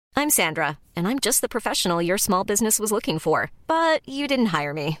I'm Sandra, and I'm just the professional your small business was looking for. But you didn't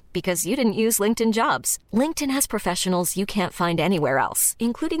hire me because you didn't use LinkedIn Jobs. LinkedIn has professionals you can't find anywhere else,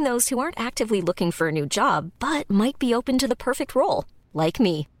 including those who aren't actively looking for a new job, but might be open to the perfect role, like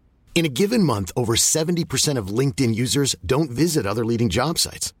me. In a given month, over 70% of LinkedIn users don't visit other leading job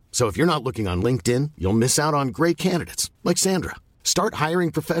sites. So if you're not looking on LinkedIn, you'll miss out on great candidates like Sandra. Start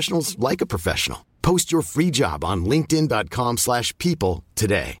hiring professionals like a professional. Post your free job on linkedin.com/people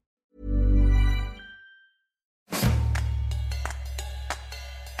today.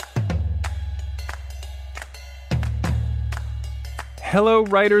 Hello,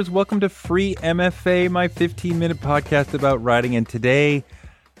 writers. Welcome to Free MFA, my 15-minute podcast about writing. And today,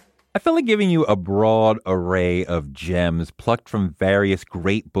 I felt like giving you a broad array of gems plucked from various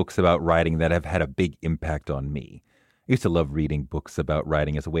great books about writing that have had a big impact on me. I used to love reading books about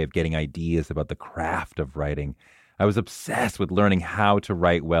writing as a way of getting ideas about the craft of writing. I was obsessed with learning how to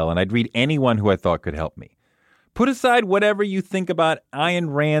write well, and I'd read anyone who I thought could help me. Put aside whatever you think about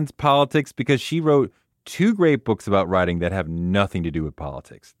Ayn Rand's politics, because she wrote two great books about writing that have nothing to do with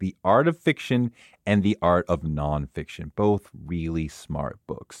politics: The Art of Fiction and The Art of Nonfiction, both really smart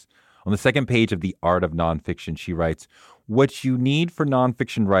books. On the second page of The Art of Nonfiction, she writes, "What you need for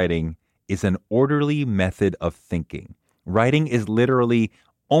nonfiction writing is an orderly method of thinking. Writing is literally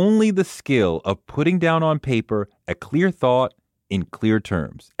only the skill of putting down on paper a clear thought in clear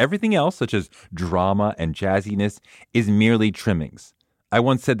terms. Everything else, such as drama and jazziness, is merely trimmings. I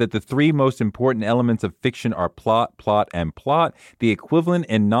once said that the three most important elements of fiction are plot, plot, and plot. The equivalent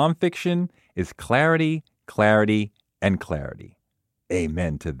in nonfiction is clarity, clarity, and clarity."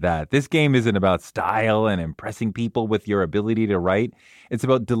 Amen to that. This game isn't about style and impressing people with your ability to write. It's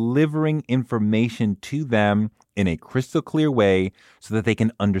about delivering information to them in a crystal clear way so that they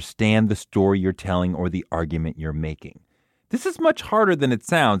can understand the story you're telling or the argument you're making. This is much harder than it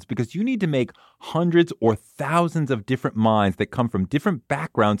sounds because you need to make hundreds or thousands of different minds that come from different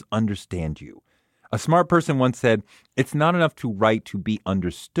backgrounds understand you. A smart person once said, "It's not enough to write to be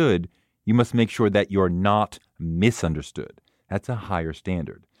understood. You must make sure that you're not misunderstood." That's a higher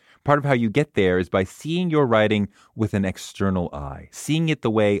standard. Part of how you get there is by seeing your writing with an external eye, seeing it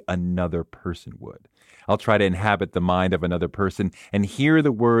the way another person would. I'll try to inhabit the mind of another person and hear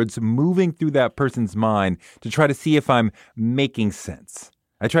the words moving through that person's mind to try to see if I'm making sense.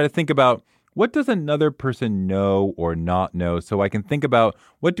 I try to think about, what does another person know or not know, so I can think about,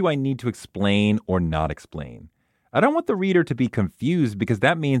 what do I need to explain or not explain? I don't want the reader to be confused because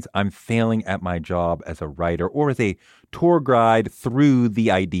that means I'm failing at my job as a writer or as a tour guide through the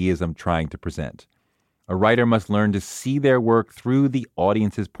ideas I'm trying to present. A writer must learn to see their work through the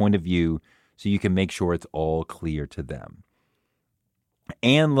audience's point of view so you can make sure it's all clear to them.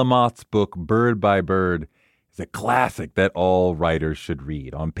 Anne Lamott's book, Bird by Bird, is a classic that all writers should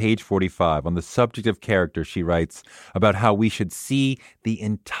read. On page 45, on the subject of character, she writes about how we should see the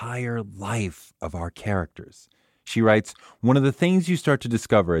entire life of our characters. She writes, "One of the things you start to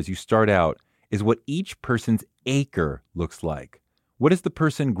discover as you start out is what each person's acre looks like. What is the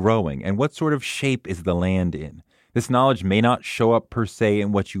person growing, and what sort of shape is the land in? This knowledge may not show up per se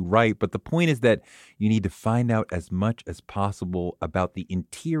in what you write, but the point is that you need to find out as much as possible about the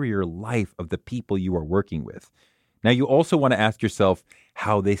interior life of the people you are working with. Now, you also want to ask yourself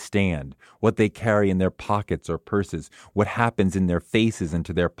how they stand, what they carry in their pockets or purses, what happens in their faces and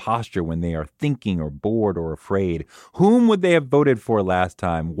to their posture when they are thinking or bored or afraid. Whom would they have voted for last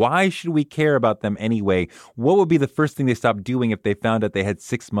time? Why should we care about them anyway? What would be the first thing they stopped doing if they found out they had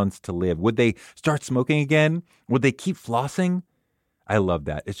 6 months to live? Would they start smoking again? Would they keep flossing?" I love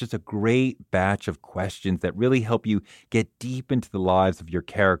that. It's just a great batch of questions that really help you get deep into the lives of your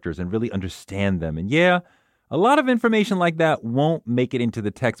characters and really understand them. And yeah, a lot of information like that won't make it into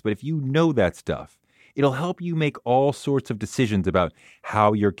the text, but if you know that stuff, it'll help you make all sorts of decisions about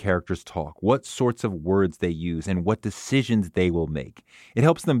how your characters talk, what sorts of words they use, and what decisions they will make. It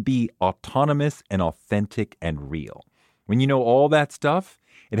helps them be autonomous and authentic and real. When you know all that stuff,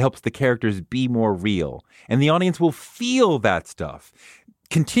 it helps the characters be more real, and the audience will feel that stuff.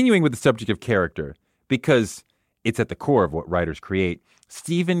 Continuing with the subject of character, because it's at the core of what writers create,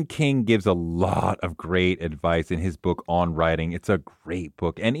 Stephen King gives a lot of great advice in his book on writing. It's a great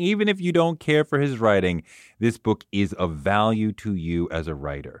book. And even if you don't care for his writing, this book is of value to you as a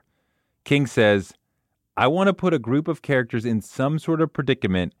writer. King says, "I want to put a group of characters in some sort of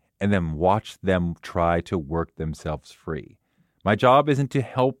predicament and then watch them try to work themselves free. My job isn't to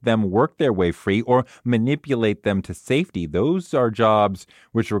help them work their way free or manipulate them to safety. Those are jobs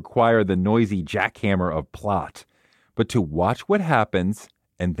which require the noisy jackhammer of plot. But to watch what happens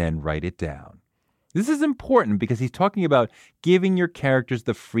and then write it down. This is important because he's talking about giving your characters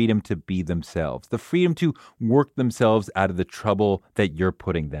the freedom to be themselves, the freedom to work themselves out of the trouble that you're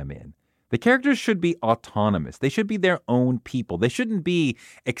putting them in. The characters should be autonomous. They should be their own people. They shouldn't be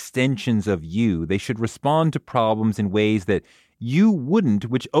extensions of you. They should respond to problems in ways that you wouldn't,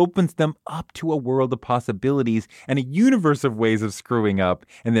 which opens them up to a world of possibilities and a universe of ways of screwing up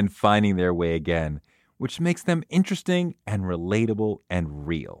and then finding their way again, which makes them interesting and relatable and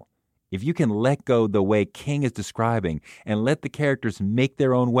real. If you can let go the way King is describing and let the characters make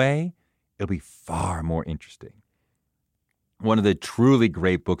their own way, it'll be far more interesting. One of the truly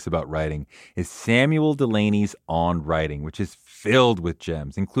great books about writing is Samuel Delany's On Writing, which is filled with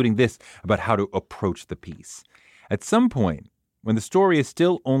gems, including this about how to approach the piece. At some point, when the story is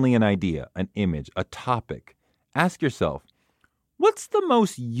still only an idea, an image, a topic, ask yourself, what's the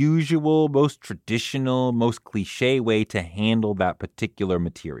most usual, most traditional, most cliche way to handle that particular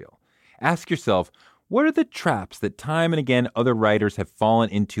material? Ask yourself, what are the traps that time and again other writers have fallen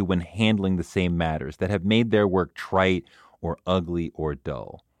into when handling the same matters that have made their work trite or ugly or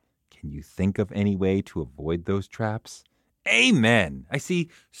dull? Can you think of any way to avoid those traps? Amen! I see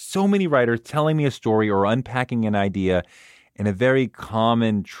so many writers telling me a story or unpacking an idea in a very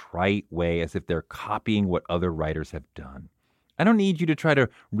common, trite way as if they're copying what other writers have done. I don't need you to try to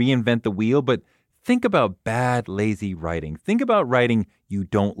reinvent the wheel, but think about bad, lazy writing. Think about writing you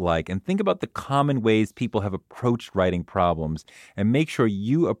don't like, and think about the common ways people have approached writing problems, and make sure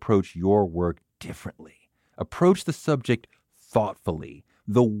you approach your work differently. Approach the subject thoughtfully.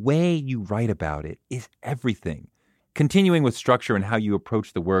 The way you write about it is everything. Continuing with structure and how you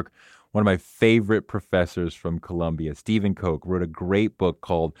approach the work, one of my favorite professors from Columbia, Stephen Koch, wrote a great book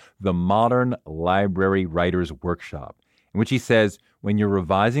called The Modern Library Writer's Workshop, in which he says, when you're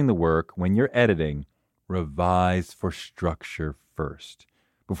revising the work, when you're editing, revise for structure first.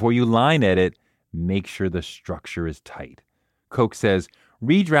 Before you line edit, make sure the structure is tight. Koch says,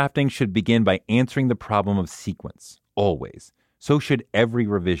 redrafting should begin by answering the problem of sequence, always. So should every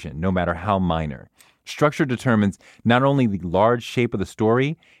revision, no matter how minor. Structure determines not only the large shape of the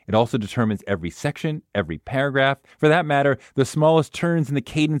story, it also determines every section, every paragraph, for that matter, the smallest turns in the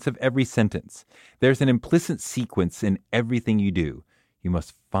cadence of every sentence. There's an implicit sequence in everything you do. You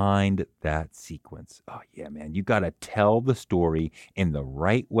must find that sequence. Oh yeah, man, you got to tell the story in the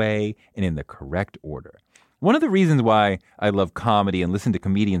right way and in the correct order. One of the reasons why I love comedy and listen to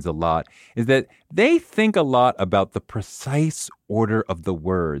comedians a lot is that they think a lot about the precise order of the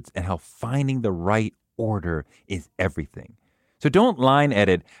words and how finding the right order is everything. So don't line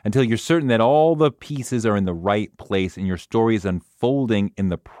edit until you're certain that all the pieces are in the right place and your story is unfolding in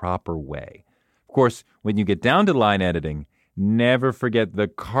the proper way. Of course, when you get down to line editing, never forget the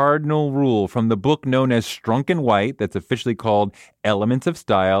cardinal rule from the book known as Strunk and White, that's officially called Elements of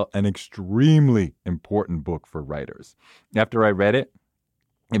Style, an extremely important book for writers. After I read it,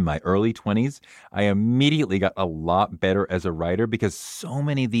 in my early 20s, I immediately got a lot better as a writer because so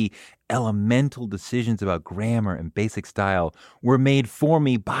many of the elemental decisions about grammar and basic style were made for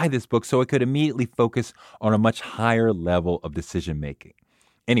me by this book, so I could immediately focus on a much higher level of decision making.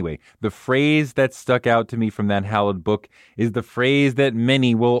 Anyway, the phrase that stuck out to me from that hallowed book is the phrase that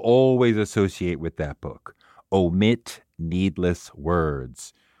many will always associate with that book. Omit needless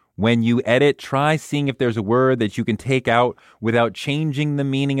words. When you edit, try seeing if there's a word that you can take out without changing the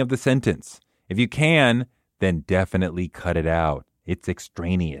meaning of the sentence. If you can, then definitely cut it out. It's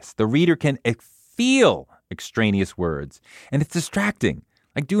extraneous. The reader can feel extraneous words, and it's distracting.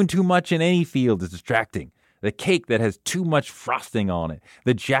 Like doing too much in any field is distracting. The cake that has too much frosting on it,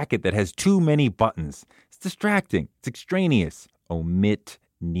 the jacket that has too many buttons. It's distracting. It's extraneous. Omit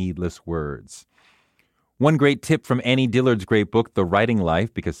needless words. One great tip from Annie Dillard's great book, The Writing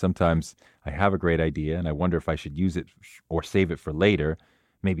Life, because sometimes I have a great idea and I wonder if I should use it or save it for later.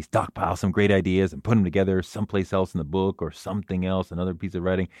 Maybe stockpile some great ideas and put them together someplace else in the book or something else, another piece of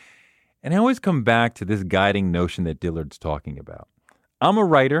writing. And I always come back to this guiding notion that Dillard's talking about. I'm a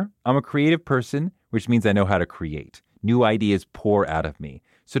writer. I'm a creative person, which means I know how to create. New ideas pour out of me.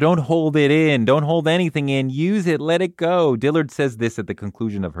 So don't hold it in. Don't hold anything in. Use it. Let it go. Dillard says this at the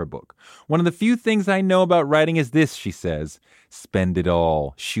conclusion of her book. One of the few things I know about writing is this, she says. Spend it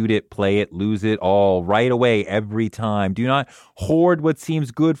all. Shoot it, play it, lose it all right away every time. Do not hoard what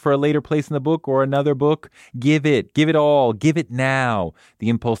seems good for a later place in the book or another book. Give it all. Give it now. The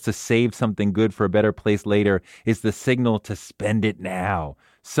impulse to save something good for a better place later is the signal to spend it now.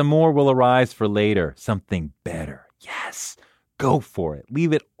 Some more will arise for later. Something better. Yes. Go for it.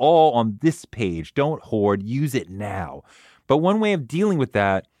 Leave it all on this page. Don't hoard. Use it now. But one way of dealing with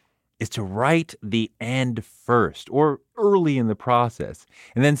that is to write the end first or early in the process,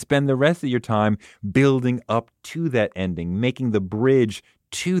 and then spend the rest of your time building up to that ending, making the bridge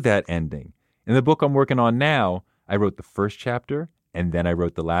to that ending. In the book I'm working on now, I wrote the first chapter and then I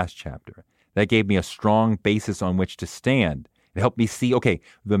wrote the last chapter. That gave me a strong basis on which to stand. It helped me see, okay,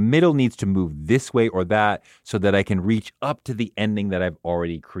 the middle needs to move this way or that so that I can reach up to the ending that I've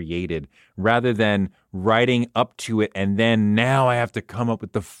already created, rather than writing up to it and then now I have to come up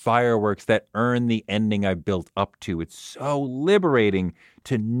with the fireworks that earn the ending I built up to. It's so liberating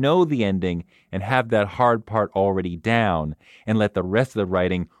to know the ending and have that hard part already down and let the rest of the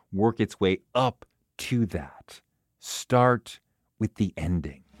writing work its way up to that. Start with the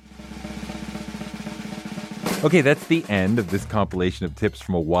ending. Okay, that's the end of this compilation of tips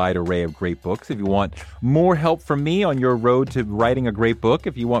from a wide array of great books. If you want more help from me on your road to writing a great book,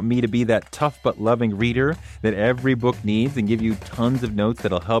 if you want me to be that tough but loving reader that every book needs and give you tons of notes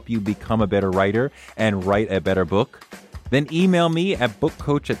that'll help you become a better writer and write a better book, then email me at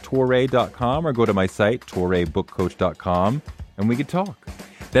bookcoach@touré.com or go to my site, tourebookcoach.com, and we could talk.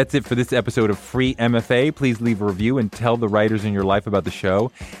 That's it for this episode of Free MFA. Please leave a review and tell the writers in your life about the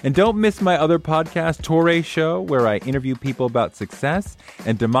show. And don't miss my other podcast, Touré Show, where I interview people about success,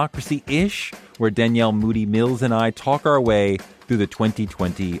 and Democracy-ish, where Danielle Moody Mills and I talk our way through the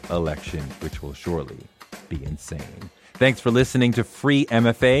 2020 election, which will surely be insane. Thanks for listening to Free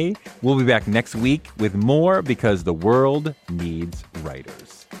MFA. We'll be back next week with more, because the world needs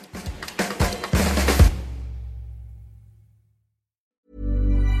writers.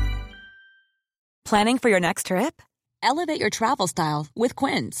 Planning for your next trip? Elevate your travel style with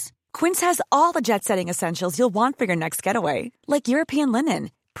Quince. Quince has all the jet-setting essentials you'll want for your next getaway, like European linen,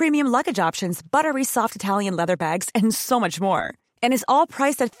 premium luggage options, buttery soft Italian leather bags, and so much more. And is all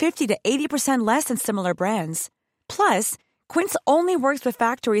priced at 50 to 80% less than similar brands. Plus, Quince only works with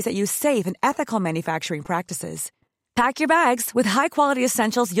factories that use safe and ethical manufacturing practices. Pack your bags with high-quality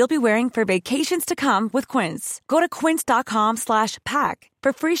essentials you'll be wearing for vacations to come with Quince. Go to quince.com/pack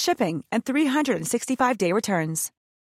for free shipping and 365-day returns.